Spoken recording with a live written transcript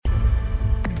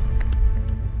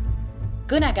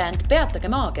Kõnekäänd Peatage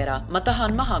maakera, ma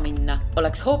tahan maha minna,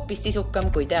 oleks hoopis sisukam,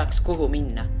 kui teaks, kuhu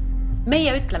minna.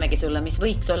 Meie ütlemegi sulle, mis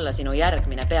võiks olla sinu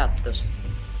järgmine peatus.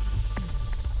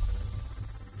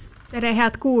 Tere,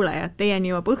 head kuulajad!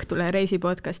 Teieni jõuab Õhtule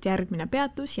reisipodcast Järgmine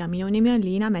peatus ja minu nimi on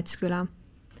Liina Metsküla.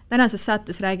 Tänases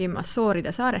saates räägime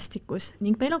Assooride saarestikus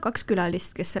ning meil on 2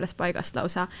 külalist, kes sellest paigast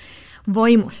lausa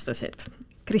vaimustusid.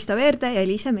 Kristo Veerde ja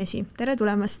Eliise Mesi. Tere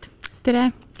tulemast!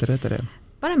 Tere! Tere, tere!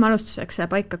 Paneme alustuseks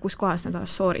paika, kus kohas need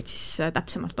Assoorid siis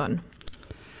täpsemalt on?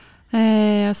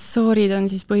 Assoorid on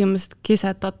siis põhimõtteliselt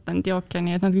keset Atlandi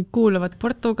ookeani, et nad kõik kuuluvad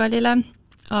Portugalile,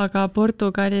 aga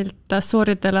Portugalilt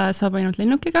Assooridele saab ainult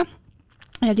lennukiga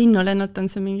ja linnulennult on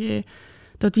see mingi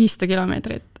 1500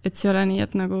 kilomeetrit, et see ei ole nii,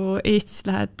 et nagu Eestis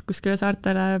lähed kuskile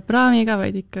saartele praamiga,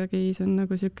 vaid ikkagi see on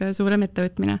nagu selline suurem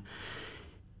ettevõtmine.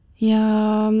 Ja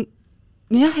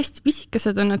hästi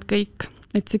pisikesed on nad kõik,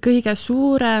 et see kõige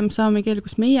suurem saami keel,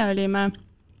 kus meie olime,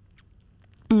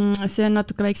 see on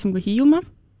natuke väiksem kui Hiiumaa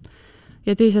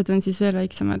ja teised on siis veel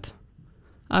väiksemad.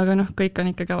 Aga kõik on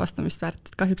ikkagi avastamist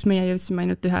väärt. Kahjuks meie jõudsime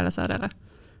ainult ühele saarele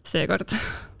seekord.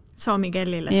 Saami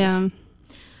kellile siis?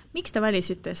 Miks te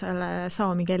valisite selle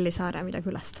Saami kelli saare, mida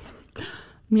külastada?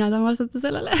 Mina tahan vastata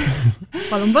sellele.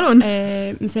 Palun.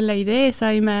 Selle idee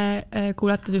saime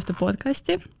kuulates ühte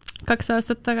podcasti 2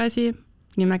 aastat tagasi,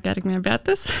 nimega Järgmine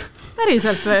peatus.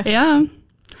 Päriselt või? Jaa.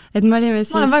 Et me olime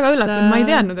siis... Ma olen väga üllatunud, ma ei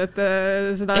teadnud, et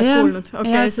seda oled kuulnud.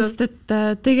 Okay, sest et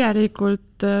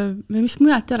tegelikult me vist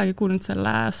mujalt ei olegi kuulnud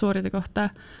selle Assooride kohta,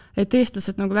 et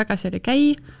eestlased nagu väga seal ei käi,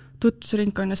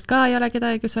 tutvusringkonnast ka ei ole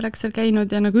kedagi, kes oleks seal käinud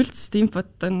ja nagu üldse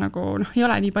infot on nagu, ei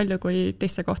ole nii palju kui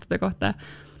teiste kohtade kohta.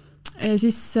 Ja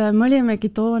siis me olimegi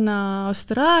toona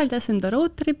Austraalias enda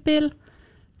roadtripil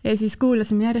ja siis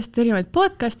kuulasime järjest erinevaid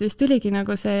podcasti, siis tuligi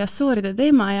nagu see Assooride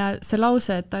teema ja see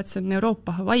lause, et see on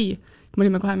Euroopa Hawaii. Me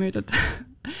olime kohe müüdud.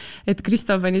 Et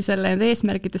Kristo pani selle enda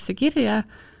eesmärgidesse kirja,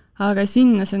 aga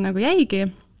sinna see nagu jäigi.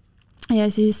 Ja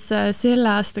siis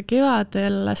selle aasta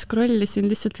kevadel scrollisin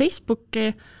lihtsalt Facebooki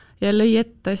ja lõi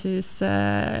ette siis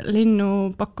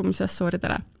lennu pakkumise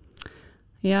Assooridele.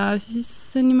 Ja siis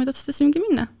niimoodi otsustasimegi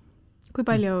minna. Kui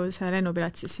palju see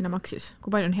lennupilet siis sinna maksis?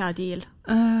 Kui palju on hea diil?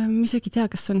 Ma isegi ei tea,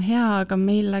 kas on hea, aga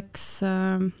meil läks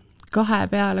 2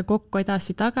 peale kokku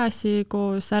edasi-tagasi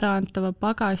koos äraantava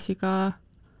pagasiga.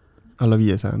 Alla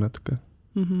 500 natuke.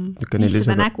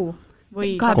 500 nägu?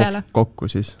 Või 2 peale. Kokku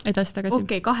siis. Edasi-tagasi.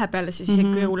 Okei, 2 peale siis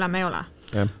ikka hullem ei ole.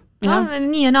 Jah.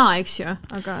 Nii ja naa, eks ju.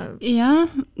 Aga... Ja,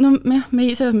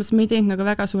 selles mõttes me ei teinud nagu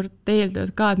väga suurt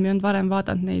eeltööd ka, et me ei olnud varem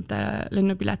vaadanud neid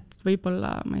lennupilet,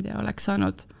 võib-olla, ma ei tea, oleks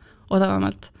saanud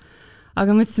odavamalt.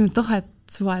 Aga mõtlesime, et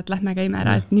suva, et lähme käime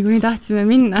ära, et nii tahtsime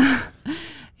minna.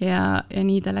 ja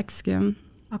nii ta läkski.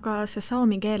 Aga see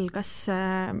saami keel, kas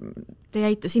te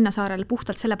jäite sinna saarele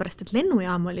puhtalt sellepärast, et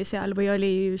lennujaam oli seal või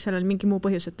oli sellel mingi muu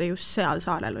põhjus, et te just seal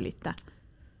saarel olite?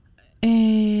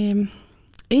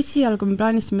 Esialgu me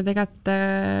plaanisime tegelikult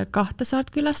 2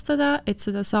 saart külastada, et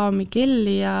seda saami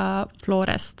kelli ja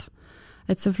Florest.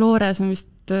 Et see Flores on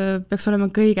vist, peaks olema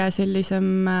kõige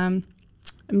sellisem,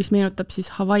 mis meenutab siis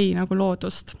Hawaii nagu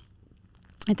loodust.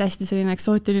 Et hästi selline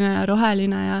eksootiline ja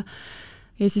roheline ja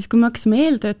siis, kui me hakkasime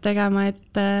eeltööd tegema,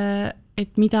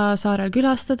 et mida saarel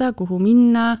külastada, kuhu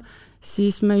minna,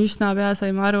 siis me üsna pea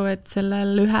saime aru, et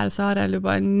sellel ühel saarel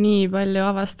juba on nii palju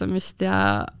avastamist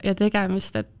ja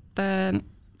tegemist, et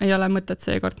ei ole mõtet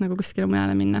seekord nagu kuskile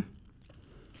mujale minna.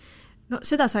 No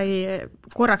seda sai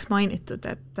korraks mainitud,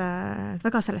 et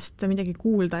väga sellest midagi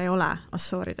kuulda ei ole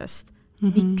Assooridest.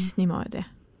 Miks niimoodi?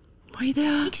 Ma ei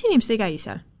tea. Miks inimesed ei käi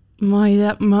seal? Ma ei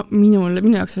tea, minu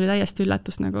jaoks oli täiesti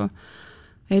üllatus nagu,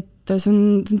 et see on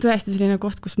tõesti selline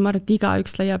koht, kus ma arvan, et iga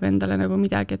üks leiab endale nagu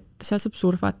midagi, et seal saab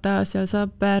surfata, seal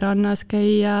saab rannas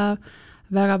käia,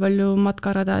 väga palju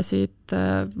matkaradasid,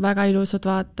 väga ilusad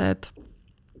vaated.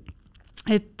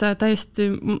 Et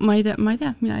täiesti, ma ei tea,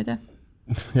 mina ei tea.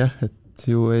 Jah, et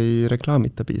ju ei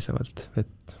reklaamita piisavalt,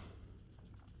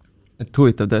 et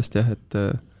huvitav tõesti jah, et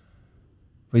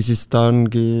või siis ta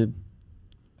ongi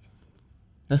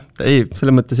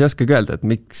selle mõttes ei oskagi öelda, et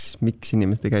miks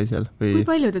inimesed ei käi seal. Kui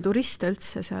palju te turiste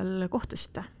üldse seal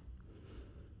kohtusite?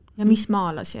 Ja mis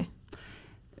maalasi?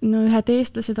 No ühed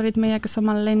eestlased olid meiega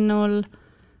samal lennul,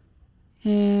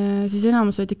 siis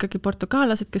enamus olid ikkagi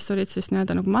portugaalased, kes olid siis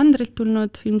nagu mandrilt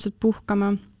tulnud ilmselt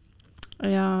puhkama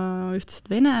ja ühtlaselt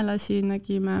venelasi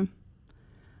nägime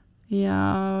ja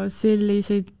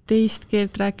selliseid teist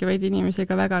keelt rääkivaid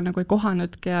inimesega väga nagu ei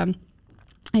kohanudki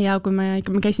ja kui me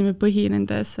käisime põhi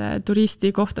nendes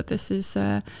turistikohtades, siis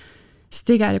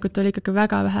tegelikult oli ikkagi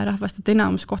väga vähe rahvast, et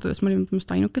enamus kohtades me olime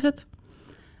põhimõtteliselt ainukesed.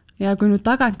 Ja kui nüüd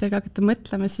tagantjärgi hakata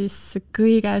mõtlema, siis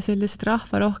kõige sellised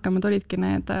rahvarohkemad olidki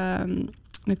need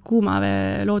need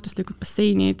kuumavee looduslikud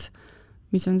basseinid,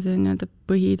 mis on see nii-öelda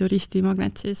põhituristi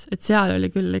magnet siis, et seal oli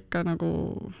küll ikka nagu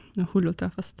hullult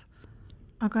rahvast.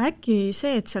 Aga äkki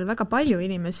see, et seal väga palju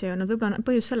inimesi on, võib-olla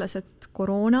põhjus selles, et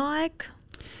koroonaaeg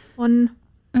on?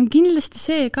 Kindlasti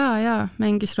see ka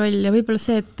mängis roll ja võib-olla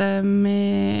see, et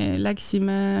me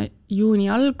läksime juuni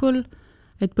algul,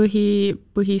 et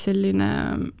põhi selline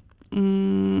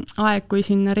aeg, kui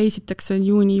sinna reisitakse, on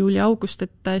juuni, juuli, august,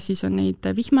 et siis on neid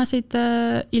vihmasid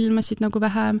ilmasid nagu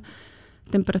vähem,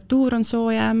 temperatuur on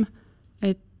soojem,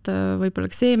 et võib-olla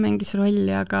see mängis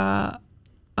rolli,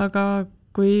 aga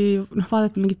kui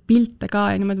vaadata mingit pilte ka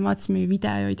ja niimoodi vaatasime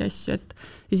videoid ja asju, et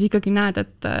siis ikkagi näed,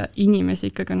 et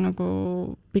inimesi ikkagi on nagu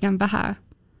pigem vähe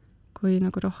kui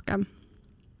nagu rohkem.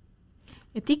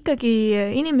 Et ikkagi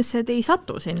inimesed ei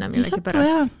satu sinna millegi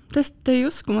pärast? Tõesti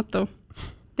uskumatu.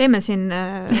 Teeme siin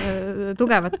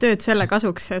tugevat tööd selle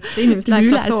kasuks, et inimesed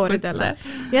läheks Asooridele.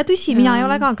 Ja tõsi, mina ei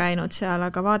ole ka käinud seal,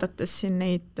 aga vaadates siin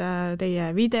neid teie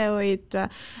videoid,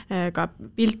 ka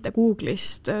pilte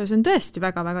Google'ist, see on tõesti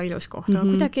väga-väga ilus koht, aga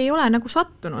kuidagi ei ole nagu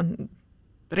sattunud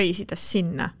reisides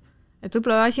sinna. Et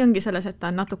võib-olla asi ongi selles, et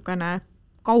ta on natukene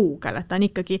kaugel, et ta on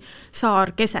ikkagi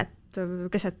saar keset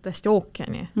tõesti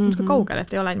ookeani. Kaugel,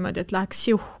 et ei ole niimoodi, et läheks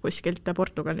kuskilt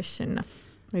Portugalis sinna,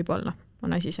 võib-olla. On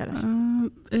asi selles?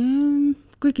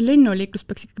 Kuigi lennuliiklus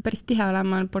peaks ikka päris tihe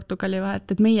olema Portugali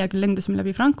vahet, et meie küll lendasime läbi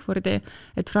Frankfurdi,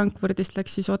 et Frankfurdist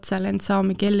läks siis otse lend São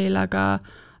Miguelile,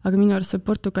 aga minu arust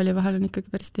Portugali vahel on ikkagi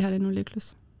päris tihe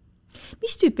lennuliiklus.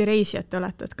 Mis tüüpi reisijad te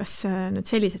olete, et kas nüüd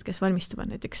sellised, kes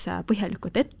valmistuvad näiteks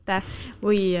põhjalikult ette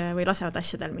või lasevad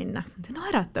asjadel minna? Te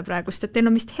naerate praegust, et teil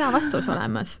on vist hea vastus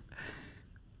olemas.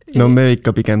 No me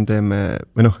ikka pigem teeme,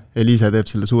 või Eliise teeb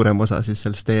selle suurem osa siis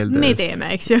sellest eeltööst. Me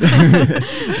teeme, eks ju.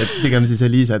 Et pigem siis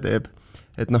Eliise teeb.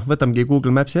 Et võtamegi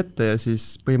Google Mapsi ette ja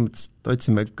siis põhimõtteliselt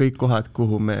otsime kõik kohad,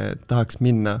 kuhu me tahaks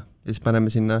minna ja siis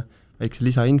paneme sinna väikse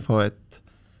lisainfo, et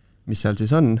mis seal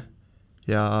siis on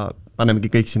ja panemegi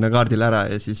kõik sinna kaardile ära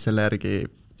ja siis selle järgi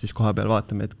siis koha peal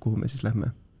vaatame, et kuhu me siis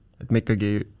lähme. Et me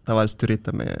ikkagi tavaliselt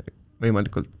üritame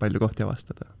võimalikult palju kohti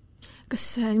avastada. Kas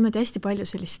niimoodi hästi palju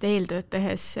sellist eeltööd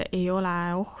tehes ei ole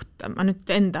oht, ma nüüd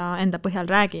enda põhjal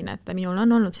räägin, et minul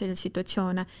on olnud selline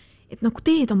situatsioone, et nagu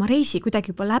teed oma reisi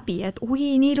kuidagi juba läbi, et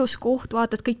nii ilus koht,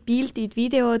 vaatad kõik pildid,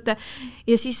 videod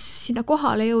ja siis sinna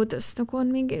kohale jõudes nagu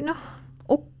on mingi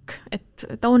et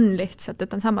ta on lihtsalt,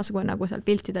 et on samasugune nagu seal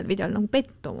piltidel, videol nagu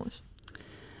pettumus.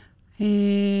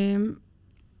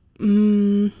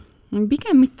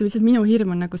 Pigem mitte, lihtsalt minu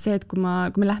hirm on nagu see, et kui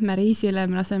me lähme reisile,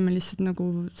 me laseme lihtsalt nagu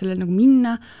sellel nagu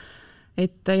minna,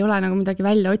 et ei ole nagu midagi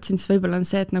välja otsinud, siis võib-olla on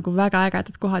see, et nagu väga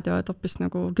ägedad kohad jäävad hoopis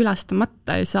nagu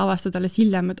külastamata ja siis avastad alles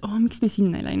hiljem, et miks me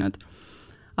sinna ei läinud.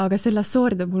 Aga selle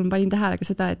Asooride puhul ma panin tähele ka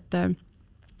seda,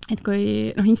 et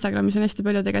kui Instagramis on hästi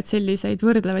palju tegelikult selliseid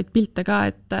võrdlevaid pilte ka,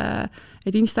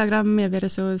 et Instagram ja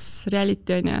versus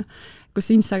reality on ja kus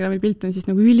Instagrami pilt on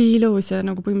siis nagu üliilus ja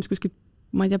nagu põhimõtteliselt kuskilt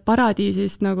ma ei tea,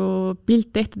 paradiisist nagu pilt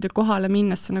tehtud ja kohale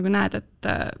minnes sa nagu näed, et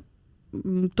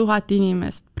 1000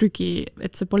 inimest prügi,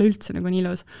 et see pole üldse nagu nii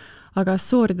ilus. Aga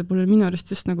Asooride puhul minu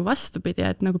arust just nagu vastupidi,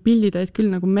 et nagu pildid olid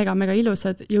küll nagu mega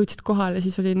ilusad, jõudsid kohale,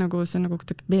 siis oli nagu see nagu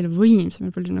veel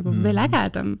võimsam, oli nagu veel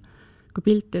ägedam kui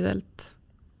piltidelt.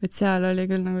 Et seal oli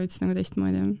küll nagu üldse nagu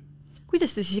teistmoodi.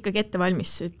 Kuidas te siis ikkagi ette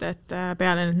valmistusite, et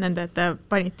peale nende, et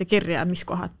panite kirja, mis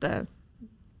kohad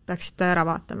peaksite ära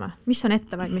vaatama? Mis on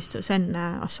ettevalmistus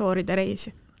enne Asooride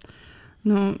reisi?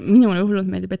 No minule hullult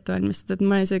meeldib ettevalmistada, et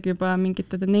ma olen isegi juba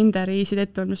mingid nende reiside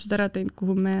ettevalmistused ära teinud,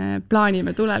 kuhu me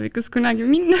plaanime tulevikus kunagi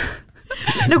minna.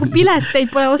 Nagu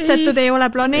pileteid pole ostetud, ei ole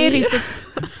planeeritud.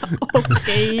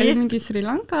 Okei. Mingi Sri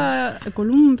Lanka,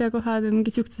 Kolumbia kohad,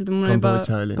 mingid siuksed on mul juba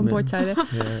Kambodža oli.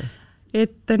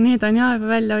 Et need on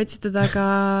juba välja otsitud, aga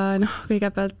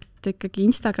kõigepealt ikkagi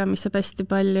Instagramis saab hästi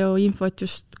palju infot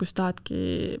just, kus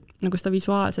tahadki nagu seda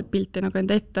visuaalset pilti nagu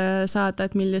enda ette saada,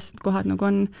 et millised kohad nagu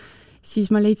on.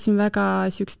 Siis ma leidsin väga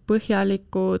siuksed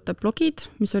põhjalikud blogid,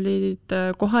 mis olid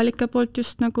kohalike poolt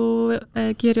just nagu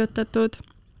kirjutatud.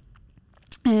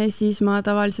 Siis ma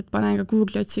tavaliselt panen ka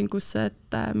Google otsingusse,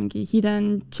 et mingi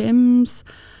hidden gems,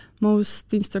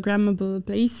 most Instagrammable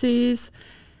places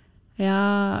ja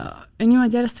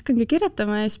niimoodi järjest hakkangi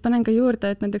kirjutama ja siis panen ka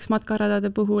juurde, et näiteks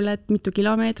matkaradade puhul, et mitu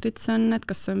kilomeetrit see on, et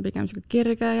kas see on pigem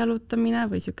kerge jalutamine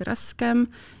või raskem,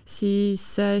 siis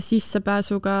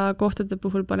sissepääsuga kohtade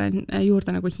puhul panen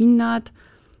juurde nagu hinnad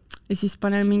ja siis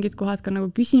panen mingid kohad ka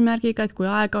nagu küsimärgiga, et kui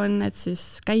aega on, et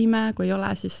siis käime, kui ei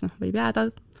ole, siis võib jääda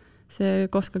see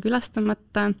koht ka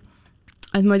külastamata.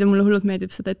 Et ma ei tea, mulle hullult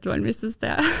meeldib seda ettevalmistust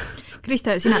teha.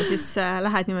 Kristo, sina siis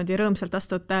lähed niimoodi rõõmsalt,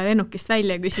 astud lennukist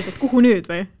välja ja küsid, et kuhu nüüd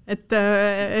või? Et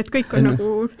kõik on nagu,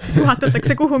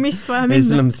 juhatatakse kuhu, mis vaja minna? Ei,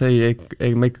 selles mõttes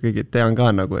ei, ma ikkagi tean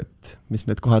ka nagu, et mis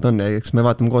need kohad on ja eks me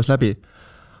vaatame koos läbi.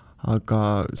 Aga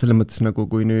selles mõttes nagu,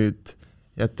 kui nüüd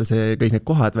jätta see kõik need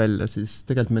kohad välja, siis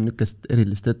tegelikult me niisugust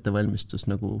erilist ettevalmistust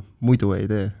nagu muidu ei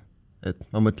tee. Et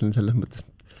ma mõtlen selles mõttes,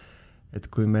 et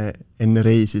kui me enne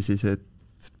reisi, siis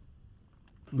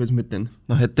kuidas ma ütlen,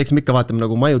 et eks me ikka vaatame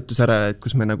nagu majutus ära, et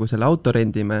kus me nagu selle auto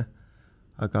rendime,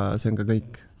 aga see on ka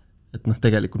kõik. Et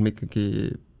tegelikult me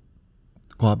ikkagi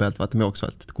koha pealt vaatame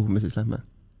jooksvalt, et kuhu me siis lähme.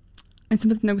 Et sa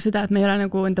mõtled nagu seda, et me ei ole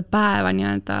nagu enda päeva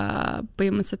nii-öelda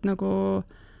põhimõtteliselt nagu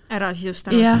ära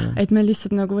sisustanud. Jah, et me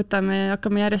lihtsalt nagu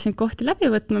hakkame järjest neid kohti läbi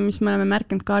võtma, mis me oleme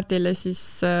märkinud kaardil ja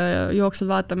siis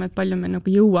jooksvalt vaatame, et palju me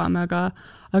nagu jõuame, aga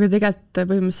tegelikult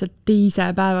põhimõtteliselt teise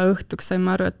päeva õhtuks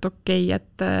saime aru, et okei,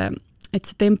 et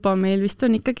see tempo meil vist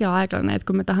on ikkagi aeglane, et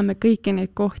kui me tahame kõiki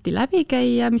neid kohti läbi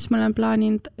käia, mis me oleme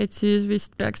plaaninud, et siis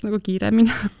vist peaks nagu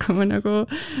kiiremini hakkama nagu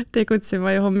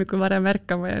tegutsema ja hommikul varem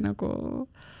ärkama ja nagu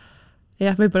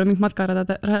jah, võib-olla mingid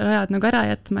matkarajad nagu ära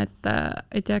jätma,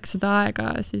 et jääks seda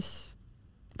aega siis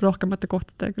rohkemate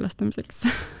kohtade külastamiseks.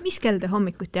 Mis kell te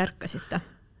hommikuti ärkasite?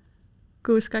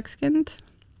 6:20.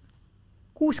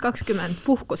 6:20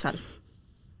 puhkusel?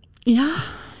 Jah,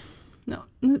 no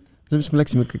me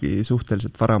läksime ikkagi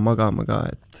suhteliselt vara magama ka,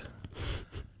 et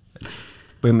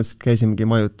põhimõtteliselt käisimegi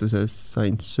majutuses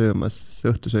ainult söömas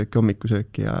õhtusööki,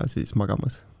 hommikusööki ja siis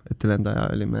magamas. Et ülejäänud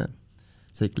aja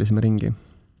seiklesime ringi.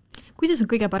 Kuidas on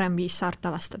kõige parem viis saart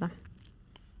avastada?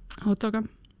 Autoga.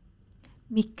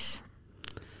 Miks?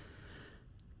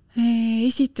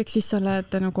 Esiteks siis sa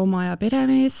oled nagu oma ja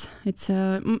peremees, et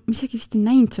ma isegi vist ei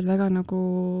näinud seal väga nagu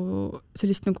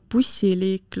sellist nagu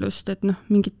bussiliiklust, et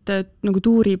mingid nagu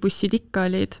tuuribussid ikka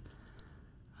olid,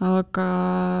 aga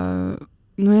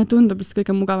ja tundub vist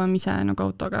kõige mugavam ise nagu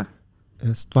autoga.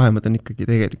 Sest vahemad on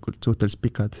ikkagi tegelikult suhteliselt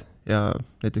pikad ja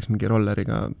näiteks mingi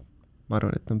rolleriga ma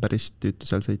arvan, et on päris tüütu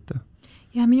seal sõita.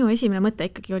 Ja minu esimene mõte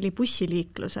ikkagi oli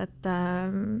bussiliiklus,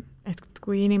 et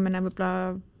kui inimene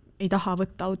võib-olla ei taha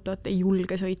võtta autot, ei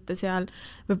julge sõita seal,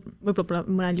 võib-olla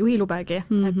mõnel juhilubegi,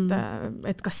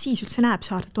 et kas siis üldse näeb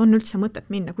saart, et on üldse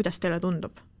mõtet minna, kuidas teile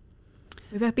tundub?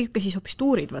 Või peab ikka siis hoopis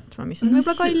tuurid võtma, mis on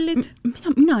võib-olla kallid?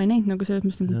 Mina ei näinud nagu selles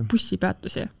mõttes nagu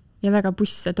bussipeatusi ja väga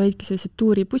busse, et olidki sellised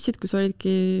tuuribussid, kus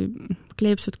olidki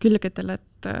kleepsud külgedel,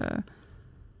 et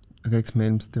aga eks me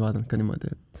ilmselt ei vaadanud ka niimoodi,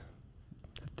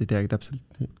 et ei teagi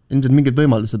täpselt. Ilmselt mingid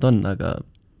võimalused on, aga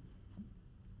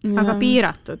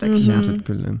piiratud, eks ju. Ilmselt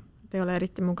küll, jah. Ei ole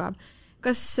eriti mugav.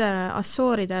 Kas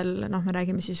Assuuridel, me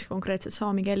räägime siis konkreetselt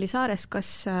Saami-Kelly saarest,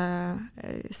 kas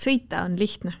sõita on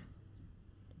lihtne?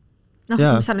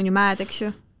 Seal on ju mäed, eks ju?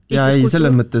 Ja ei,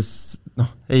 selles mõttes,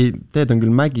 teed on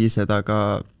küll mägised,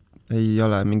 aga ei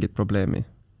ole mingit probleemi.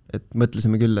 Et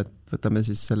mõtlesime küll, et võtame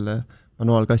siis selle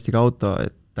manuaalkastiga auto,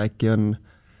 et äkki on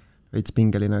veits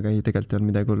pingeline, aga ei, tegelikult ei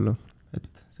olnud midagi hullu.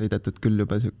 Et sõidetud küll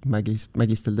juba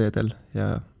mägistel teedel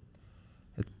ja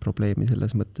et probleemi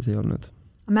selles mõttes ei olnud.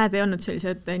 Mäed ei olnud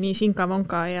sellised nii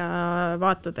sinka-vonka ja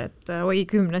vaatad, et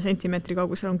 10 sentimeetri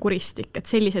kaugusel on kuristik,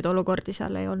 et selliseid olukordi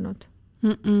seal ei olnud?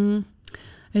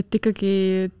 Et ikkagi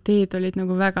teed olid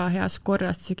nagu väga heas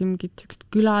korras, isegi mingid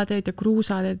külateed ja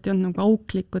kruusateed ei olnud nagu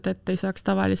auklikud, et ei saaks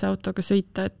tavalise autoga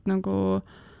sõita, et nagu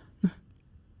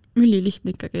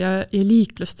ülilihtne ikkagi ja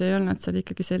liiklust ei olnud seal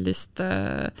ikkagi sellist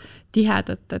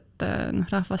tihedat, et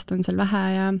rahvast on seal vähe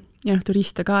ja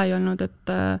turiste ka ei olnud,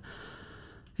 et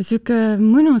siuke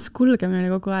mõnus kulgemine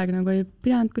kogu aeg, nagu ei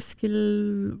pidanud kuskil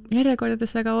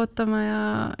järjekordades väga ootama ja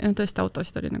tõesti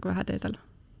autosid oli nagu vähe teedel.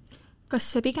 Kas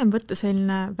see pigem võtta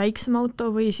selline väiksem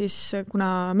auto või siis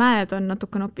kuna mäed on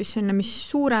natuke hoopis selline, mis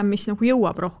suurem, mis nagu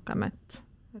jõuab rohkem, et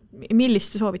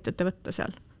millist te soovitate võtta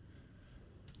seal?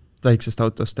 Väiksest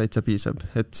autost täitsa piisab,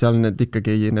 et seal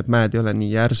need mäed ei ole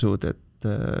nii järsud, et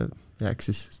jääks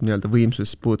siis nii-öelda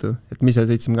võimsus puudu. Et me ise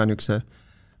sõitsime ka niisuguse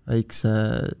väikse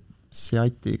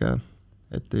Seatiga,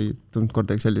 et ei tulnud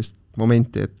kordagi sellist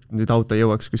momenti, et nüüd auto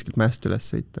jõuaks kuskilt mäest üles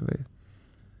sõita või.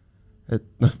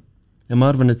 Et ja ma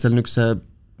arvan, et seal niisuguse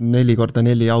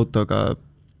 4x4 autoga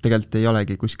tegelikult ei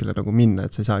olegi kuskile nagu minna,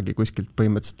 et sa ei saagi kuskilt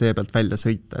põhimõtteliselt tee pealt välja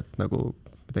sõita, et nagu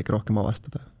midagi rohkem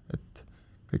avastada. Et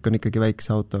kõik on ikkagi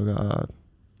väikse autoga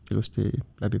ilusti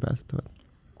läbipääsetavad.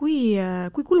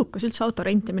 Kui kulukas üldse auto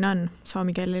rentimine on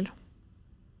Saami-Kellil?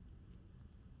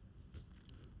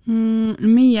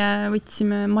 Meie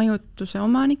võtsime majutuse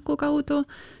omaniku kaudu,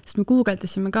 sest me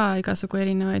guugeldasime ka igasugu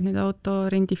erinevaid neid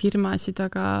autorendifirmasid,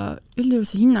 aga üldjuhul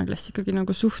see hinnaklass ikkagi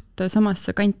nagu suht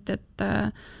samasse kanti, et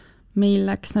meil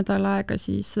läks nädal aega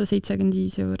siis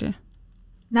 175 €.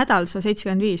 nädal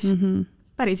 175?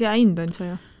 Päris hea hind on see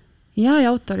ju. Ja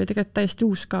auto oli tegelikult täiesti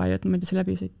uus ka ja ma ei tea, see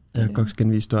läbisõit. Ja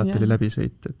 25 000 oli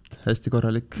läbisõit, et hästi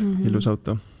korralik, ilus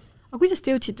auto. Aga kuidas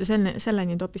te jõudsite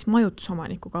selleni, et hoopis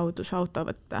majutusomaniku kaudu see auto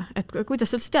võtta? Et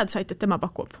kuidas te üldse teada saite, et tema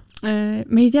pakub?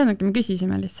 Me ei teadnudki, me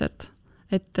küsisime lihtsalt,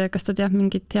 et kas ta teab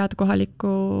mingit head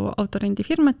kohalikku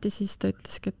autorendifirmat ja siis ta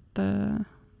ütleski, et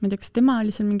ma ei tea, kas tema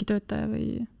oli seal mingi töötaja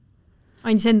või...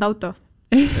 Andis enda auto?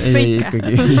 Ei,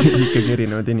 ikkagi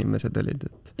erinevad inimesed olid.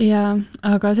 Ja,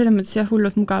 aga selles mõttes jah,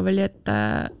 hullult mugav oli,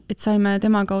 et saime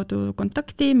tema kaudu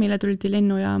kontakti, meile tuldi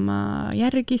lennujaama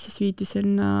järgi, siis viidi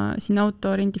sinna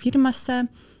autorendifirmasse,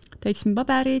 täitsime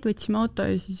paberid, võtsime auto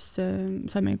ja siis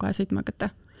saime kohe sõitma hakata.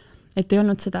 Et ei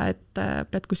olnud seda, et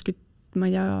pead kuskilt,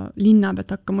 ma ei tea, linna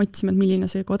pealt hakkama otsima, et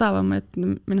milline see odavam, et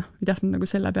me ei tahtnud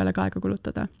nagu selle peale ka aega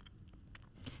kulutada.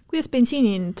 Kuidas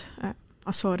bensiinihind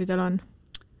Assuuridel on?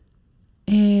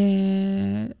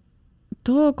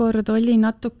 Tookord oli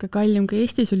natuke kallim, kui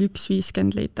Eestis oli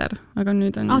 1,50 liiter, aga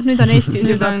nüüd on... nüüd on Eestis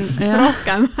juba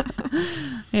rohkem.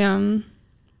 Ja.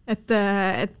 Et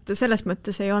selles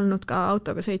mõttes ei olnud ka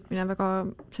autoga sõitmine väga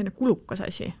selline kulukas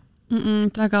asi.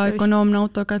 Väga ökonoomne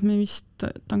autoga, et me vist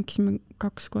tankisime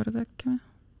 2 korda äkki.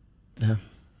 Jah.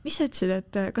 Mis sa ütlesid,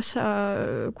 et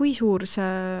kui suur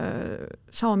see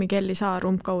Saomi-Kellisaar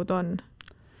umbkaudu on?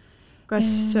 Kas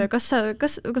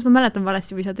ma mäletan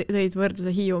valesti või sa tõid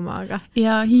võrdluse Hiiumaaga?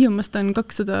 Ja Hiiumast on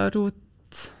 200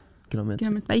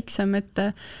 kilomeetrit väiksem, et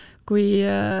kui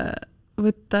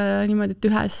võtta niimoodi, et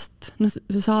ühest,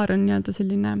 see saar on nii-öelda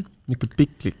selline... Niisugune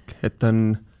piklik, et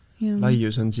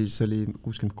laius on siis oli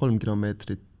 63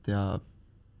 kilomeetrit ja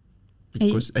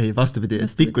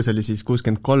pikkus oli siis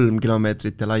 63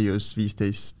 kilomeetrit ja laius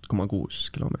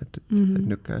 15,6 kilomeetrit. Et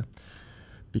niisugune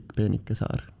pikk peenike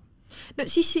saar. No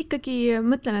siis ikkagi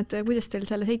mõtlen, et kuidas teil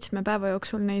selle 7 päeva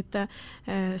jooksul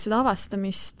seda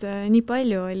avastamist nii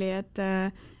palju oli, et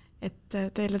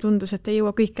teile tundus, et ei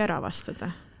jõua kõik ära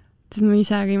avastada. Ma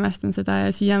ise ka imestan seda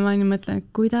ja siiamaani mõtlen,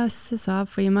 kuidas see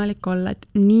saab võimalik olla, et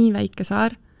nii väike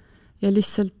saar ja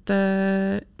lihtsalt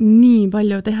nii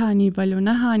palju teha, nii palju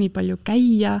näha, nii palju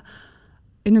käia.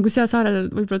 Et nagu seal saarel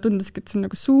võib-olla tunduski, et see on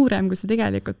nagu suurem, kui see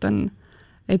tegelikult on.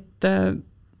 Et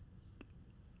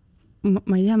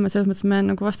ma ei tea, ma selles mõttes olen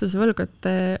nagu vastuse võlgu,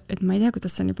 et ma ei tea,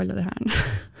 kuidas see nii palju teha on.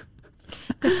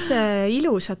 Kas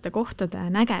ilusate kohtade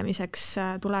nägemiseks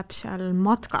tuleb seal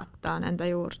matkata nende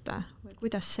juurde või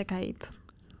kuidas see käib?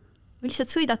 Või lihtsalt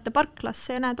sõidate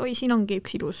parklasse ja näed, oi, siin ongi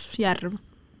üks ilus järv?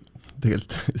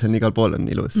 Tegelikult see on igal pool on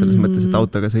ilus, selles mõttes, et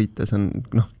autoga sõites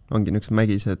ongi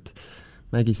niisugused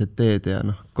mägised teed ja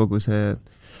kogu see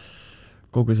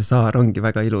saar ongi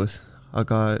väga ilus,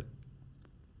 aga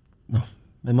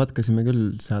me matkasime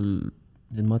küll seal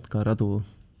neid matkaradu,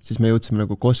 siis me jõudsime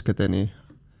nagu Koskedeni,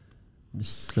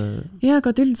 mis... Ja, aga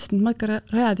üldiselt need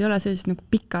matkarajad ei ole sellised nagu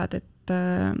pikad, et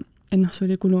see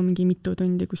oli kulu mingi mitu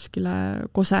tundi kuskile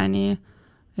Koseni,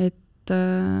 et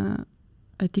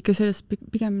ikka sellest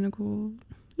pigem nagu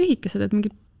lühikesed, et mingi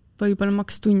võib-olla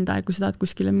maks tund aeg, kui sa tahad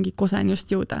kuskile mingi Koseni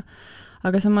just jõuda.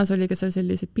 Aga samas oli ka seal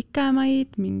selliseid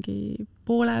pikemaid, mingi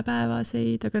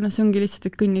poolepäevaseid, aga see ongi lihtsalt,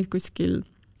 et kõnnid kuskil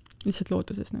lihtsalt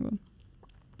looduses nagu.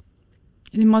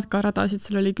 Ja matkaradasid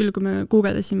seal oli küll, kui me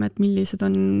guugeldasime, et millised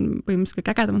on põhimõtteliselt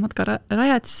kägedamad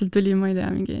matkarajad, siis seal tuli, ma ei tea,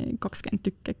 mingi 20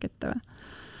 tükki ette või.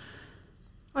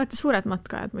 Olete suured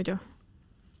matkajad muidu?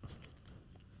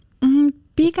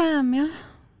 Pigem jah,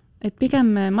 et pigem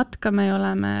me matkame ja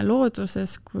oleme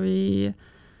looduses kui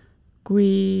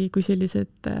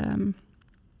sellised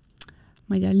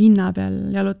ma ei tea, linna peal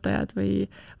jalutajad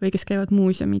või kes käivad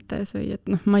muuseumites või et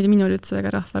ma ei tea, minul üldse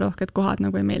väga rahvarohked kohad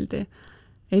nagu ei meeldi.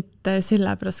 Et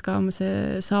sellepärast ka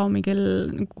see Saomi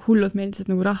kell hullult meeldis,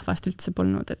 et nagu rahvast üldse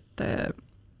polnud, et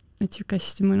siuke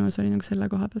hästi mõnus oli nagu selle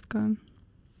koha pealt ka.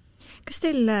 Kas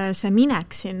teil see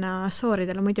minek sinna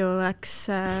Assuuridele muidu oleks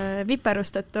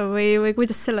viperustatu või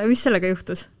mis sellega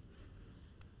juhtus?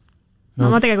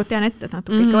 Ma tegelikult tean ette, et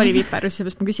natuke ikka oli viperus,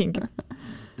 seepärast ma küsingi.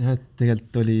 Jah,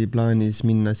 tegelikult oli plaanis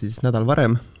minna siis nädal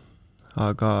varem,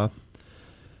 aga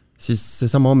siis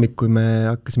sama hommik, kui me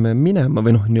hakkasime minema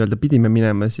või nii-öelda pidime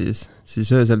minema, siis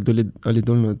öösel oli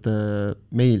tulnud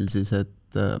meil siis,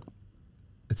 et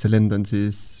see lend on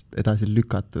siis edasi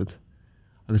lükatud.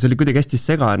 Aga see oli kuidagi hästi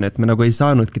segane, et me nagu ei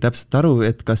saanudki täpselt aru,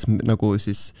 et kas nagu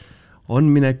siis on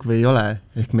minek või ei ole,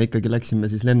 ehk me ikkagi läksime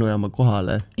siis lennujaama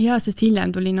kohale. Ja, sest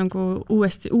hiljem tuli nagu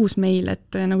uuesti uus meil,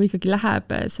 et nagu ikkagi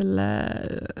läheb selle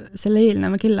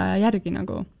eelneva kellaaja järgi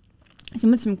nagu. Siis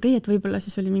mõtlesime, et võib-olla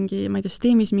siis oli mingi, ma ei tea,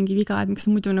 süsteemis mingi viga, et miks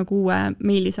muidu nagu uue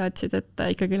meili saatsid, et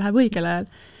ikkagi läheb õigel ajal.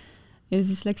 Ja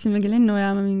siis läksimegi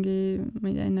lennujaama mingi,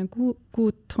 ma ei tea, enne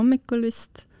kuut hommikul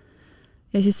vist.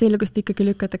 ja siis selgust ikkagi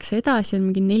lükatakse edasi, on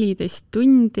mingi 14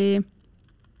 tundi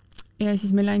ja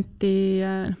siis meile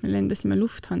me lendasime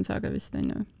Lufthansaga vist, on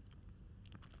ju.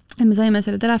 Ja me saime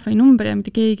selle telefoninumbri ja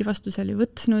mitte keegi vastu seal ei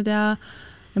võtnud ja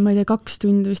ma ei tea, 2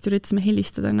 tundi vist üritasime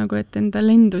helistada nagu, et enda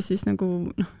lendu siis nagu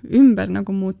ümber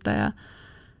nagu muuta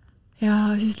ja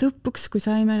siis lõpuks, kui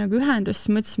saime nagu ühendust,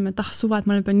 siis mõtlesime, et suva, et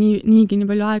ma olen niigi nii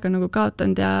palju aega nagu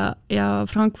kaotanud ja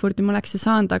Frankfurdi ma oleks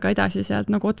saanud, aga edasi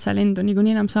sealt nagu otse lendu,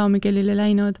 niikuinii enam Saami keelile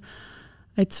läinud,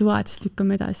 et suva, et siis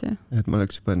lükkame edasi. Et ma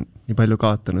oleks juba nii palju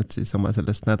kaotanud siis oma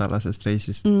sellest nädalasest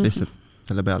reisist lihtsalt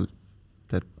selle peal,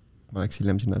 et ma oleks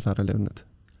hiljem sinna saarele jõudnud.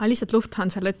 Lihtsalt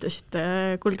Lufthansale ütlesid,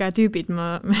 kuulge tüübid,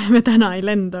 me täna ei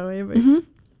lenda või?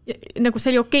 Nagu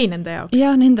see oli okei nende jaoks?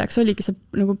 Jah, nende jaoks oligi see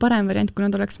nagu parem variant, kui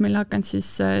nad oleks meil hakanud siis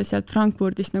sealt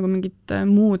Frankfurdist nagu mingit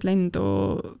muud lendu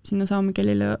sinna Saami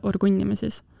keelile orgunnima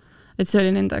siis. Et see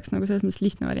oli nende jaoks nagu selles mõttes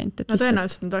lihtne variant. No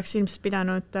tõenäoliselt nad oleks ilmselt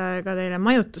pidanud ka teile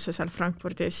majutuse seal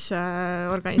Frankfurdis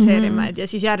organiseerima ja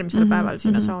siis järgmisel päeval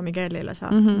sinna Saami keelile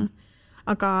saatma.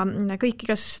 Aga kõik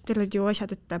igasugused, teil olid ju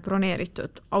asjad ette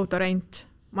broneeritud, autorent,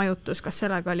 majutus, kas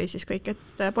sellega oli siis kõik,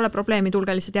 et pole probleemi,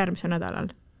 tulge lihtsalt järgmise nädalal?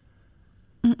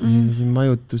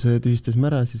 Majutuse tühistasime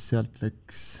ära, siis sealt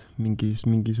läks mingi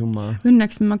summa.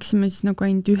 Õnneks me maksime siis nagu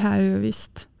ainult 1 öö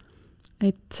vist.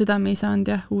 Et seda me ei saanud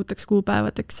uuteks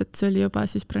kuupäevadeks, et see oli juba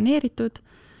siis broneeritud.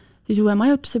 Siis uue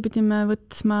majutuse pidime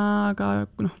võtma, aga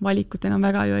valikut enam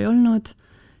väga ju ei olnud.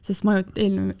 Sest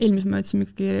eelmise majutusime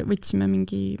ikkagi võtsime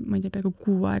mingi, ma ei tea, peaaegu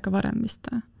 6 aega varem vist.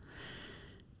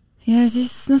 Ja siis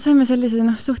saime sellise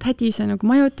suht hädise nagu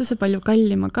majutuse, palju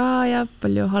kallima ka ja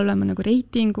palju halvema nagu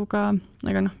reitinguga,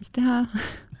 aga mis teha.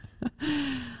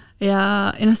 ja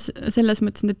selles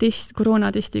mõttes nende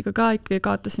koroonatestiga ka ikkagi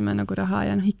kaotasime nagu raha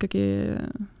ja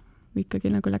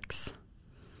ikkagi nagu läks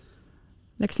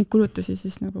neid kulutusi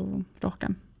siis nagu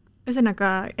rohkem.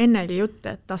 Ühesõnaga, enne oli jutt,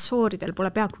 et Asooridel pole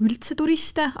peaaegu üldse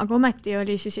turiste, aga ometi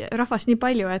oli siis rahvast nii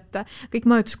palju, et kõik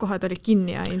majutuskohad olid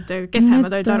kinni ja kehvemad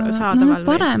olid saadaval.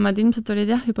 Paremad ilmselt olid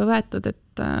juba võetud,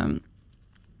 et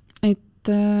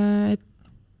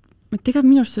ega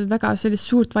minu arust väga sellist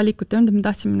suurt valikut ei olnud, et me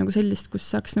tahtsime nagu sellist, kus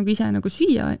saaks nagu ise nagu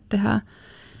süüa teha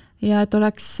ja et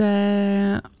oleks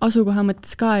asukoha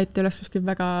mõttes ka, et ei oleks kuskil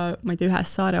väga, ma ei tea,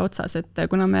 ühes saare otsas, et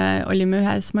kuna me olime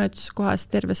ühes majutuskohas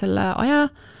terve selle aja,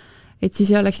 et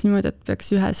siis ei oleks niimoodi, et peaks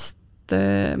ühest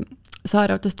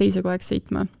saare otsast teise kogu aeg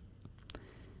sõitma.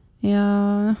 Ja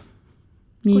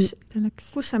nii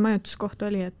kus see majutuskoht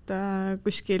oli, et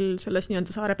kuskil selles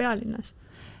nii-öelda saare pealinnas?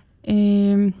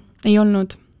 Ei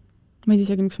olnud. Ma ei tea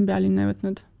isegi, miks me pealinna ei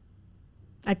võtnud.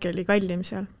 Äkki oli kallim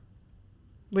seal?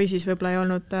 Või siis võib-olla ei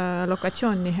olnud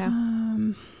lokatsioon nii hea?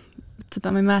 Seda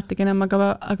ma ei mäletagi enam,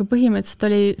 aga põhimõtteliselt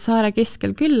oli saare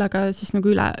keskel küll, aga siis nagu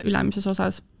ülemises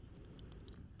osas.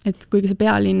 Et kuigi see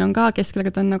pealinn on ka keskel,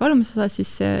 aga ta on nagu alamises osas, siis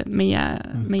see meie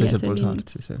teisel pool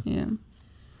saart siis, jah.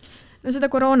 No seda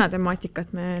koroonatemaatikat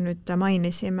me nüüd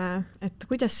mainisime, et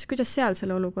kuidas seal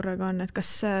selle olukorraga on, et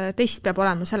kas test peab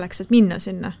olema selleks, et minna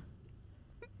sinna?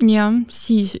 Ja,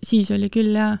 siis oli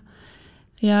küll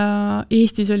ja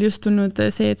Eestis oli just tulnud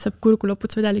see, et saab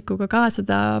kurguloputusvedelikuga ka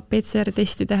seda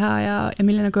PCR-testi teha ja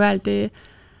mille nagu öeldi,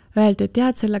 et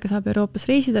et sellega saab Euroopas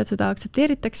reisida, et seda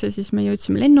aktsepteeritakse, siis me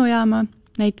jõudsime lennujaama,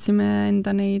 näitasime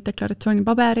enda neid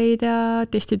deklaratsioonipabereid ja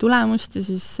testi tulemust ja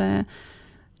siis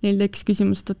neil tekkis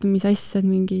küsimus, et mis asja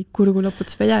mingi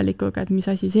kurguloputusvedelikuga, et mis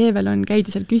asi see veel on,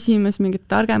 käidi seal küsimas mingit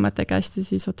targemate käest ja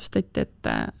siis otsustati, et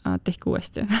tehke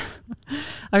uuesti.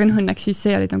 aga õnneks siis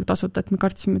see oli nagu tasuta, et me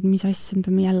kartsime, et mis asja, me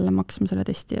peame jälle maksma selle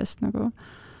testi eest nagu.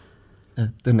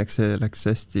 Et õnneks see läks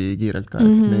hästi kiirelt ka,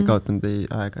 et me ei kaotanud ei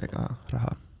aega ega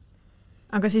raha.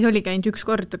 Aga siis oli käinud üks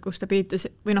kord, kus te pidite,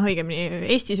 või õigemini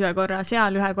Eestis ühe korra,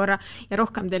 seal ühe korra ja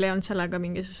rohkem teil ei olnud sellega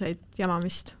mingisuguseid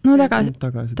jamamist? No tagasi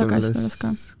tulles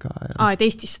ka. Et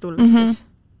Eestisse tulles siis?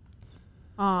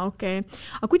 Okei.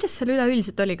 Aga kuidas seal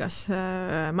üleüldiselt oli, kas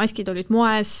maskid olid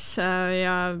moes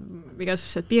ja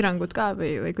igasugused piirangud ka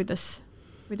või kuidas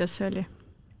see oli?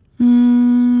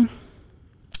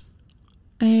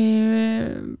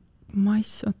 Ma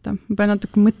pean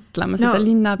natuke mõtlema seda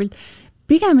linnapilt.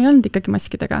 Pigem ei olnud ikkagi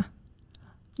maskidega.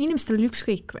 Inimestel oli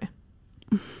ükskõik või?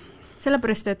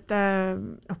 Sellepärast, et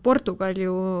Portugal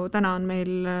ju täna on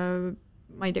meil,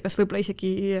 ma ei tea, kas võib-olla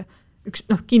isegi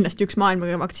kindlasti üks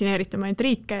maailma vaktsineeritumaid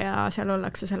riike ja seal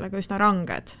ollakse sellega üsna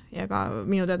ranged ja ka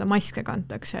minu teada maske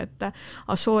kantakse, et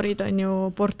Asoorid on ju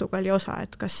Portugali osa,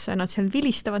 et kas nad seal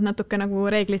vilistavad natuke nagu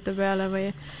reeglite peale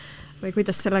või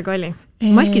kuidas sellega oli?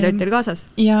 Maskid olid teil kaasas?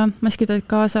 Jaa, maskid olid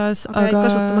kaasas, aga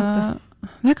kasutamata?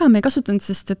 Väga me ei kasutanud,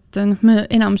 sest et me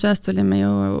enamus ajast olime ju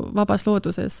vabas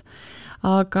looduses,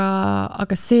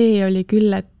 aga see oli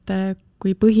küll, et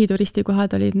kui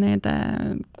põhituristikohad olid need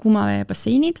kuumavee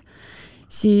basseinid,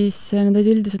 siis need olid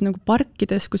üldiselt nagu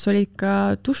parkides, kus olid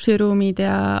ka duširuumid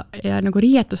ja nagu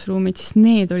riietusruumid, siis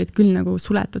need olid küll nagu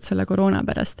suletud selle koroona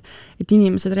pärast. Et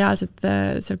inimesed reaalselt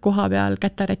seal koha peal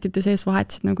käterättide sees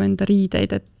vahetasid nagu enda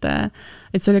riideid, et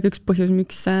see oli ka üks põhjus,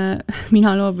 miks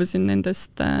mina loobusin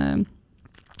nendest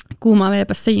kuumavee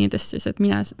basseinidest siis, et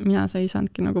mina sa ei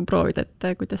saanudki nagu proovida,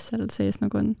 et kuidas seal sees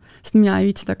nagu on. Sest mina ei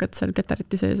viitsid hakata seal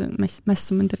käterätti sees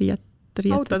mässuma enda riiet.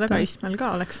 Auto tagaistmel ka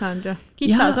oleks saanud ju.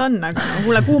 Kitsas on, aga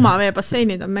mulle kuumavee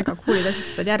basseinid on mega coolid asjad,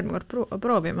 sa pead järgmine kord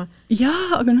proovima.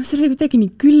 Jaa, aga see oli kuidagi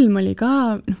nii külm oli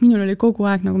ka, minul oli kogu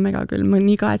aeg nagu mega külm, ma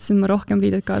nii kahetsin, ma rohkem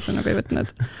riidet kaasa nagu ei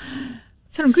võtnud.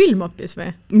 Seal on külm hoopis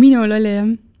või? Minul oli jah.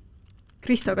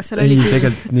 Kristo, kas seal oli külm?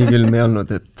 Tegelikult nii külm ei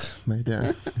olnud, et ma ei tea,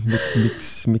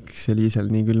 miks Eliisel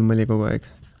nii külm oli kogu aeg.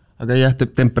 Aga jah,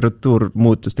 temperatuur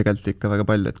muutus tegelikult ikka väga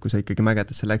palju, et kui sa ikkagi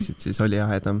mägedesse läksid, siis oli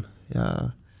jahedam ja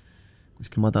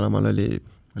kuskil madalamal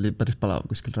oli päris palav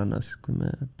kuskil rannas, kui me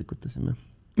pikutasime.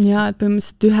 Ja, et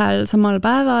põhimõtteliselt ühel samal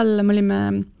päeval me olime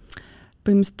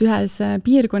põhimõtteliselt ühes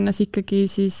piirkonnas ikkagi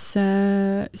siis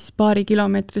paari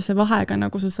kilomeetrise vahega,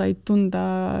 nagu sa said tunda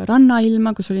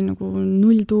rannailma, kus oli nagu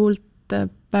nulltuult,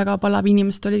 väga palav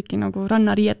inimesed olidki nagu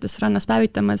rannariietes rannas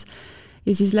päevitamas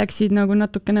ja siis läksid nagu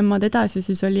natukene maad edasi,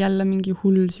 siis oli jälle mingi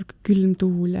hull külm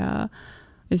tuul ja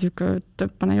siuke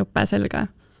pane jope selga.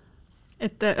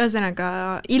 Et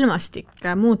ühesõnaga ilmastik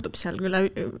muutub seal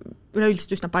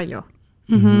üleüldiselt üsna palju.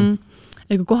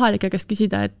 Ja kui kohalike käest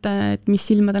küsida, et mis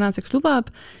ilma tänaseks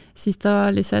lubab, siis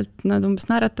tavaliselt nad umbes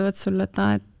naeratavad sulle,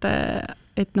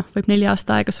 et võib 4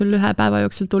 aasta aega sul 1 päeva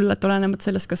jooksul tulla, et olenemata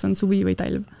sellest, kas on suvi või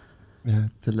talv. Jah,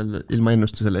 et sellel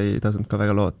ilmaennustusel ei tasunud ka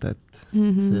väga loota, et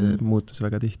see muutus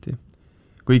väga tihti.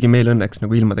 Kuigi meil õnneks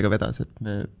nagu ilmadega vedas, et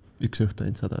me üks õhtu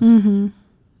ainult sadas.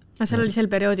 No seal oli sel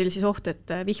perioodil siis oht,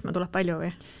 et vihma tuleb palju või?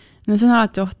 No see on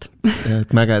alati oht. Ja,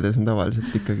 et mägedes on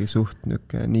tavaliselt ikkagi suht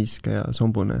niiske ja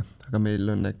sombune, aga meil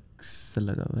õnneks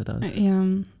sellega vedas. Ja,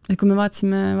 et kui me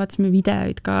vaatasime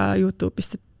videoid ka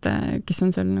YouTube'ist, et kes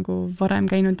on seal nagu varem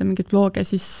käinud ja mingit vlooge,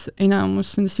 siis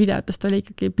enamus nendest videotest oli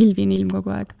ikkagi pilvini ilm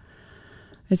kogu aeg.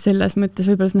 Et selles mõttes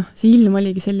võib-olla see ilm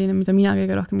oligi selline, mida mina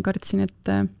kõige rohkem kartsin,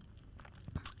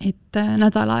 et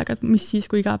nädal aega, mis siis,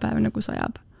 kui iga päev nagu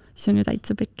sajab. See on ju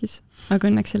täitsa pekkis, aga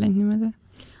õnneks ei läinud niimoodi.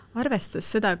 Arvestades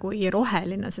seda, kui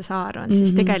roheline see saar on,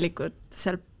 siis tegelikult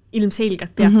seal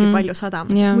ilmselgelt peabki palju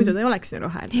sadama, sest muidu ta ei oleks nii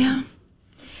roheline.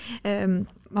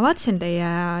 Ma vaatasin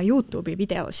teie YouTube'i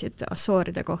videosid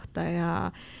Assooride kohta ja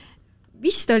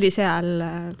vist oli seal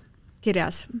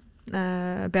kirjas,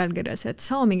 pealkirjas, et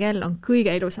São Miguel on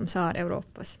kõige ilusam saar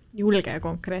Euroopas. Julge ja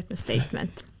konkreetne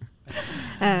statement.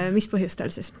 Mis põhjustel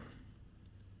siis?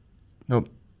 No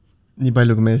nii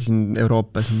palju, kui me siin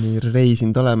Euroopas nii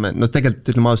reisinud oleme, no tegelikult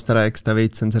ütleme ausalt ära, eks ta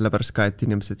veits on sellepärast ka, et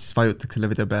inimesed siis vajutaks selle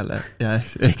video peale ja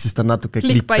ehk siis ta on natuke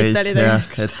clickbait ja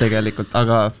et tegelikult,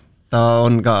 aga ta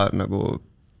on ka nagu,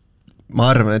 ma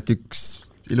arvan, et üks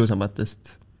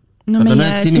ilusamatest. No aga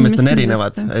need inimesed on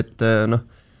erinevad, et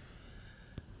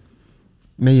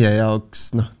meie jaoks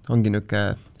ongi niuke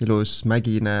ilus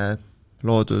mägine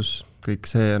loodus, kõik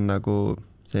see on nagu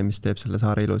see, mis teeb selle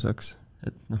saare ilusaks,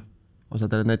 et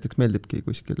osadele näiteks meeldibki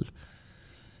kuskil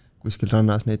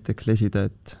rannas näiteks lesida,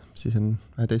 et siis on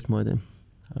vähe teistmoodi,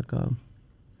 aga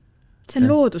see on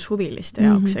loodushuviliste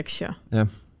jaoks, eks ju? Jah.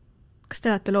 Kas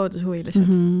te olete loodushuvilised?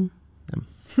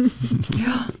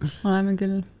 Jah, oleme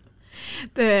küll.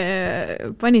 Te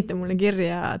panite mulle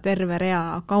kirja terve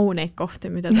rea kauneid kohti,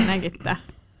 mida te nägite.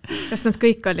 Kas nad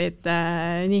kõik olid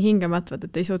nii hingematvad,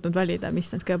 et ei suutnud valida,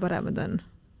 mis need kõige paremad on?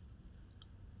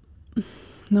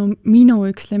 No minu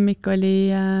üks lemmik oli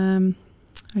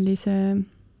see,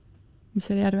 mis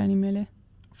selle järve nimi oli?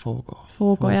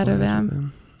 Foogo järv, jah.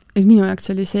 Et minu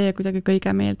jaoks oli see kuidagi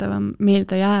kõige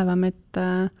meeldejäävam, et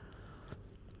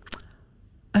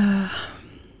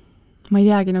ma ei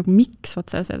teagi nagu miks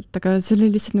otseselt, aga see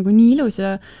oli lihtsalt nagu nii ilus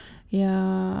ja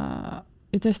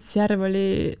tõesti see järv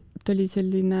oli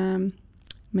selline,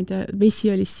 ma ei tea, vesi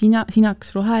oli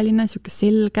sinaks roheline, siuke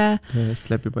selge.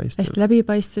 Hästi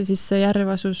läbipaistev, siis see järv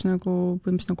asus nagu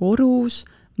põhimõtteliselt nagu orus,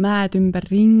 mäed ümber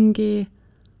ringi,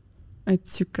 et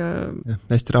siuke... Ja,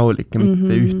 hästi rahulik ja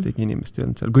mitte ühtegi inimest ei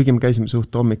olnud seal. Kuigi me käisime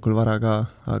suht hommikul vara ka,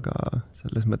 aga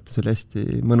selles mõttes oli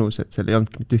hästi mõnus, et seal ei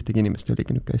olnudki mitte ühtegi inimest,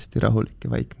 oligi niuke hästi rahulik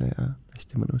ja vaikne ja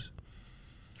hästi mõnus.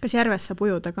 Kas järves saab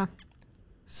ujuda ka?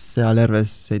 Seal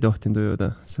järves ei tohtinud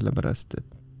ujuda, sellepärast,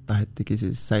 et tahetigi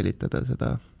siis säilitada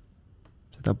seda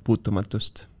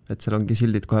puutumatust, et seal ongi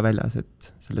sildid kohe väljas, et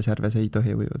selles järves ei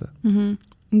tohi ujuda.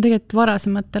 Tegelikult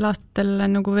varasematel aastatel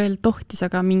nagu veel tohtis,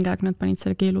 aga mingi aeg nad panid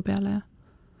selle keelu peale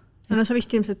No sa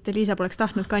vist ilmselt Liisa poleks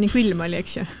tahtnud ka, nii külm oli,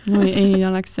 eks ju? No ei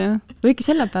oleks, jah. Või ikka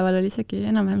selle päeval oli isegi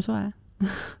enam-vähem soe.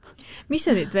 Mis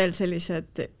olid veel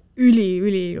sellised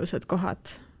üli-ilusad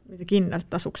kohad, mida kindlalt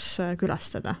tasuks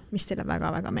külastada? Mis teile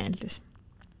väga-väga meeldis?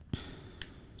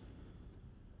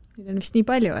 Neid on vist nii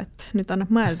palju, et nüüd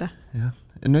annab mõelda. Jah,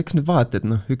 no eks need vaated,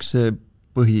 üks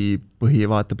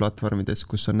põhivaateplatvormides,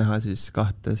 kus on näha siis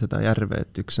 2 seda järve,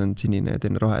 et üks on sinine ja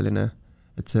teine roheline,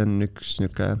 et see on üks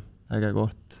niisugune äge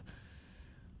koht.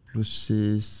 Pluss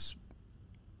siis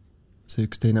see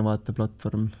üks teine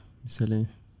vaateplatvorm, mis oli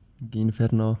mingi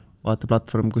Inferno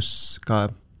vaateplatvorm, kus ka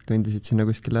kõndisid sinna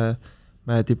kuskile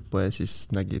mäetippu ja siis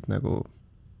nägid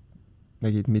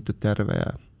mitut järve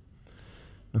ja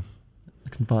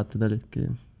eks need vaated olidki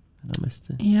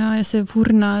enamasti. Ja see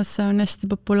Furnas on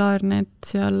hästi populaarne, et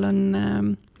seal on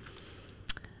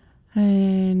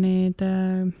need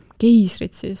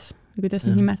keisrid siis, kuidas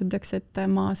neid nimetatakse, et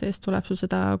maa sees tuleb sul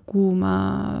seda kuuma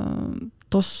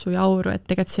tossu ja auru, et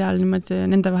tegelikult seal niimoodi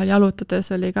nende vahel jalutades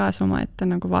oli ka see omaette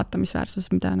nagu vaatamisväärsus,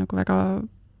 mida nagu väga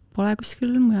pole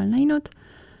kuskil mujal näinud.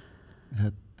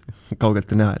 Ja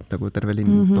kaugelt näha, et nagu terve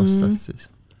linn tossas siis.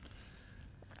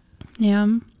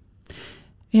 Jah,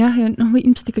 ja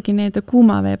ilmselt ikkagi need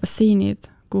kuumaveebasseinid,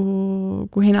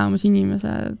 kuhu enamus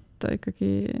inimesed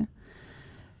ikkagi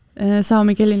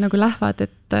Saami-Kelli nagu lähevad,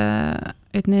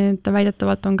 et need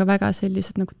väidetavalt on ka väga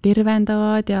sellised nagu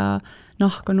tervendavad ja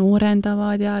nahka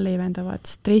noorendavad ja leevendavad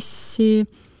stressi,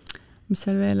 mis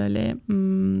seal veel oli,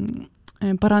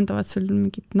 parandavad sul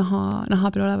mingit naha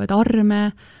peal olevaid arme,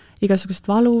 igasugused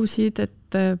valusid,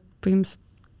 et põhimõtteliselt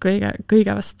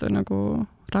kõige vastu nagu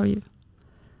raviv.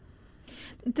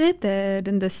 Teete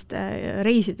nendest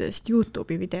reisidest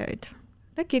YouTube'i videoid.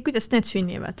 Räägi, kuidas need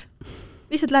sünnivad?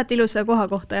 Lihtsalt lähete ilusasse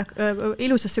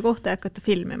kohta ja hakkate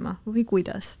filmima või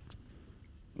kuidas?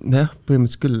 Jah,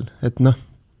 põhimõtteliselt küll, et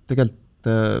tegelikult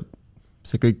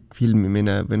see kõik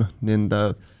filmimine või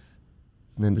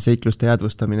nende seikluste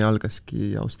jäädvustamine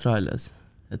algaski Austraalias.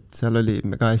 Et seal oli,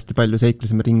 me ka hästi palju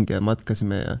seiklesime ringi ja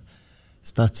matkasime ja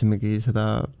siis tahtsimegi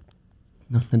seda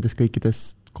nendes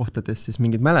kõikidest kohtades siis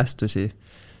mingeid mälestusi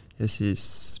ja siis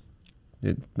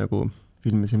nüüd nagu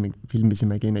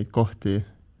filmisimegi neid kohti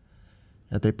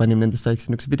ja panime nendest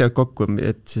väikse videod kokku,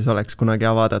 et siis oleks kunagi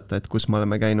vaadata, et kus me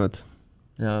oleme käinud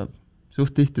ja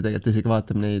suht tihti tegelikult isegi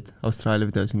vaatame neid Austraalia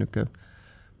videosi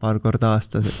paar korda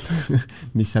aastas, et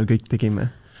mis seal kõik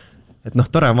tegime. Et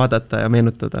tore on vaadata ja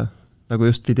meenutada, nagu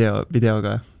just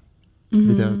videoga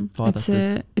vaadates.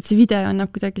 Et see video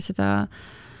annab kuidagi seda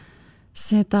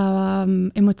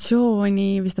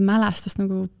emotsiooni või seda mälestust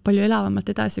nagu palju elavamalt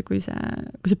edasi kui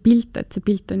see pilt, et see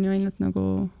pilt on ju ainult nagu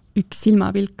üks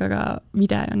silmapilk, aga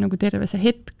video on nagu terve see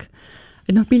hetk.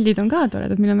 Et pildid on ka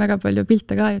toredad, meil on väga palju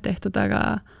pilte ka ju tehtud,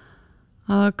 aga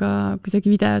kuidagi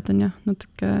videod on jah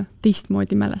natuke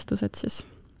teistmoodi mälestused siis.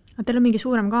 Aga teil on mingi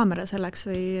suurem kaamera selleks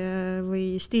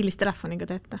või stiilis telefoniga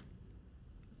teete?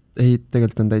 Ei,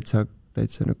 tegelikult on täitsa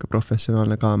niisugune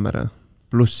professionaalne kaamera.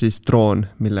 Pluss siis droon,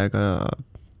 millega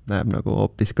näeb nagu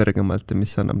hoopis kõrgemalt ja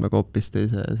mis annab nagu hoopis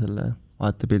teise selle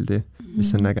vaatepildi,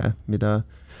 mis on äge,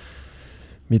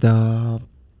 mida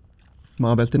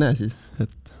maa pealt ei näe siis.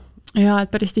 Ja,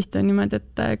 et päris tihti on niimoodi,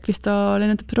 et Kristo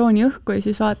lennutab drooni õhku ja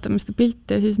siis vaatame seda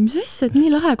pilti ja siis mis asja, et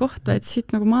nii lahe koht, et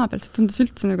siit nagu maa pealt tundus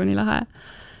üldse nagu nii lahe.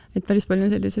 Et päris palju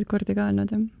selliseid kordi ka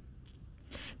olnud, jah.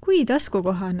 Kui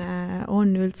taskukohane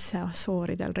on üldse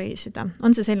Asooridel reisida?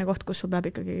 On see selline koht, kus sul peab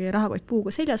ikkagi rahakott puuga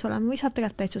seljas olema või saab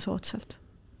tegelikult täitsa soodsalt?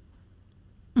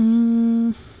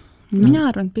 Mina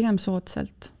arvan, et pigem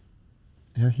soodsalt.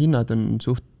 Ja hinnad on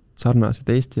suht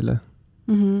sarnased Eestile.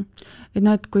 Et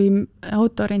et kui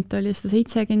autorent oli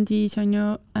 175 on ju,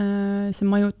 see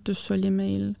majutus oli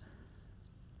meil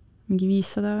mingi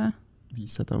 500 või?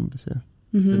 500 umbes, jah.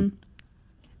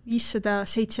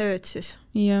 507 ööd siis?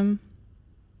 Jah.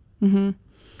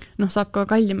 Saab ka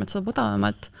kallimalt, saab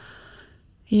odavamalt.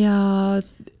 Ja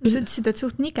sa ütlesid, et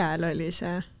suht nigel oli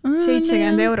see.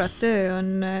 70 eurot öö on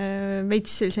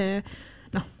veits see,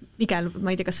 nigel, ma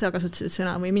ei tea, kas sa kasutasid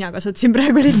sõna või mina kasutasin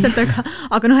praegu lihtsalt,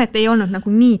 aga et ei olnud nagu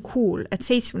nii cool, et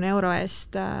 70 euro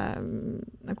eest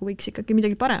nagu võiks ikkagi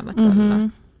midagi paremat olla.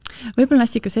 Võib-olla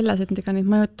hästi ka selles, et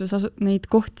neid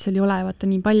kohti seal ei ole vaata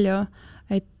nii palju,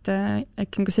 et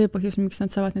äkki on ka see põhjus, miks nad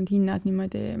saavad need hinnad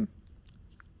niimoodi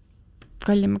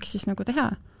kallimaks siis nagu teha.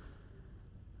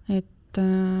 Et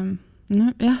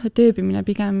ööbimine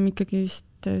pigem ikkagi vist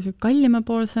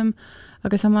kallimapoolsem,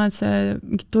 aga samas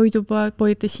mingid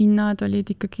toidupoides hinnad olid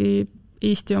ikkagi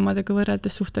Eesti omadega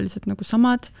võrreldes suhteliselt nagu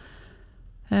samad.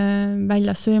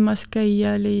 Väljas söömas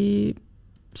käia oli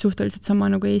suhteliselt sama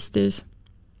nagu Eestis.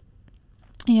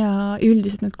 ja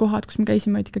üldiselt need kohad, kus me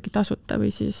käisime, olid ikkagi tasuta või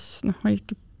siis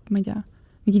olidki, ma ei tea,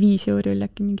 mingi 5 euri oli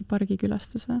äkki mingi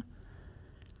pargikülastus või?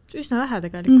 Üsna vähe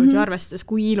tegelikult ju arvestades,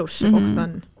 kui ilus see koht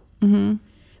on.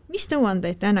 Mis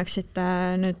nõuandeid te annaksite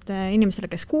nüüd inimesele,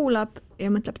 kes kuulab ja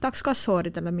mõtleb, tahaks ka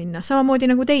sooridele minna, samamoodi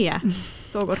nagu teie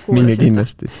tookord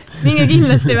kuulasite? Minge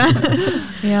kindlasti või?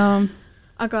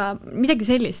 Aga midagi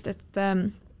sellist, et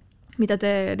mida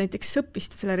te näiteks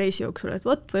õppisite selle reisi jooksul, et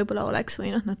võib-olla oleks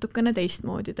võinud natukene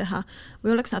teistmoodi teha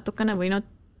või oleks natukene võinud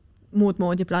muud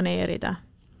moodi planeerida?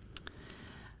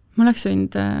 Ma oleks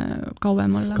võinud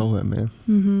kauem olla. Kauem, jah.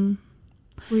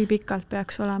 Kui pikalt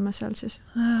peaks olema seal siis?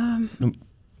 No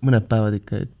mõned päevad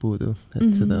ikka jäid puudu,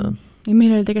 et seda... Ja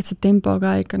meil oli tegelikult see tempo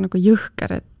ka ikka nagu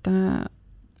jõhker,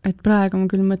 et praegu ma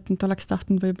küll mõtlen, et oleks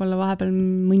tahtnud võib-olla vahepeal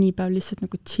mõni päev lihtsalt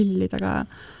nagu chillida,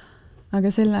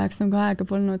 aga selle ajaks nagu aega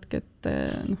polnudki, et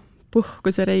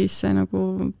puhkuse reis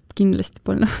nagu kindlasti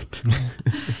polnud.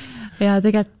 Ja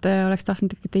tegelikult oleks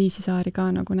tahtnud ikka teisi saari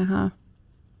ka nagu näha.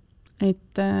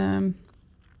 Et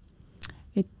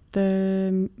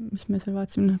mis me seal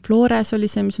vaatasime, Flores oli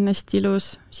see, mis on hästi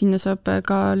ilus, sinna saab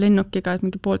ka lennukiga, et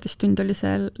mingi 1,5 tundi oli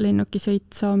see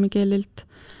lennukisõit Sao Miguelilt,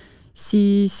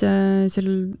 siis seal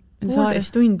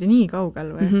 1,5 tundi nii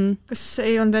kaugel või? Kas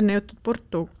ei olnud enne jutud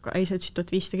Portuga, ei sa ütlesid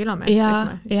 1500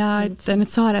 kilomeetrit? Ja et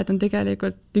need saared on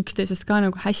tegelikult üksteisest ka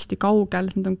nagu hästi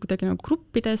kaugel, nad on kuidagi nagu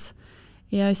gruppides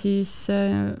ja siis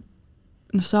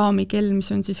Sao Miguel,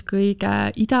 mis on siis kõige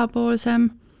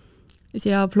idapoolsem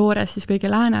ja Flores siis kõige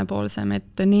läänepoolsem,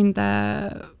 et nende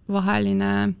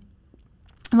vaheline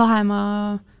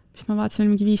vahemaa, mis ma vaatasin,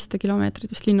 mingi 500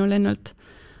 kilomeetrit vist linnulennult.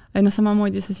 Et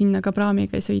samamoodi sa sinna ka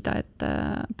praamiga ei sõida, et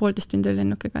 1,5 tundi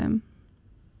lennukiga.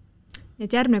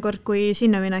 Et järgmine kord, kui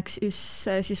sinna mineks,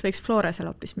 siis võiks Floresel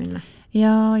hoopis minna?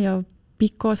 Ja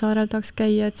Pico saarel tahaks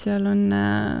käia, et seal on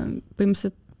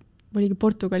põhimõtteliselt oligi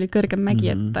Portugali kõrgem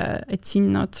mägi, et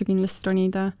sinna otsa kindlasti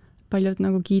ronida. Paljud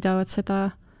nagu kiidavad seda.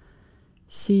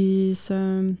 Siis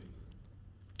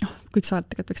kõik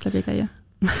saartega võiks läbi käia.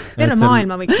 Terve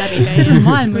maailma võiks läbi käia.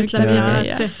 Maailma võiks läbi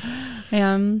käia. Ja.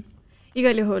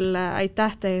 Igal juhul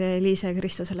aitäh teile, Liise ja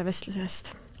Kristo, selle vestluse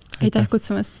eest. Aitäh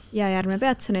kutsumast. Ja järgmine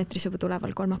peatus on eetris juba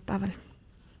tuleval kolmapäeval.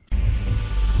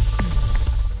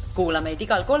 Kuula meid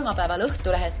igal kolmapäeval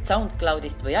Õhtulehest,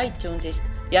 SoundCloudist või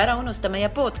iTunesist ja ära unusta meie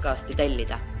podcasti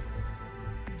tellida.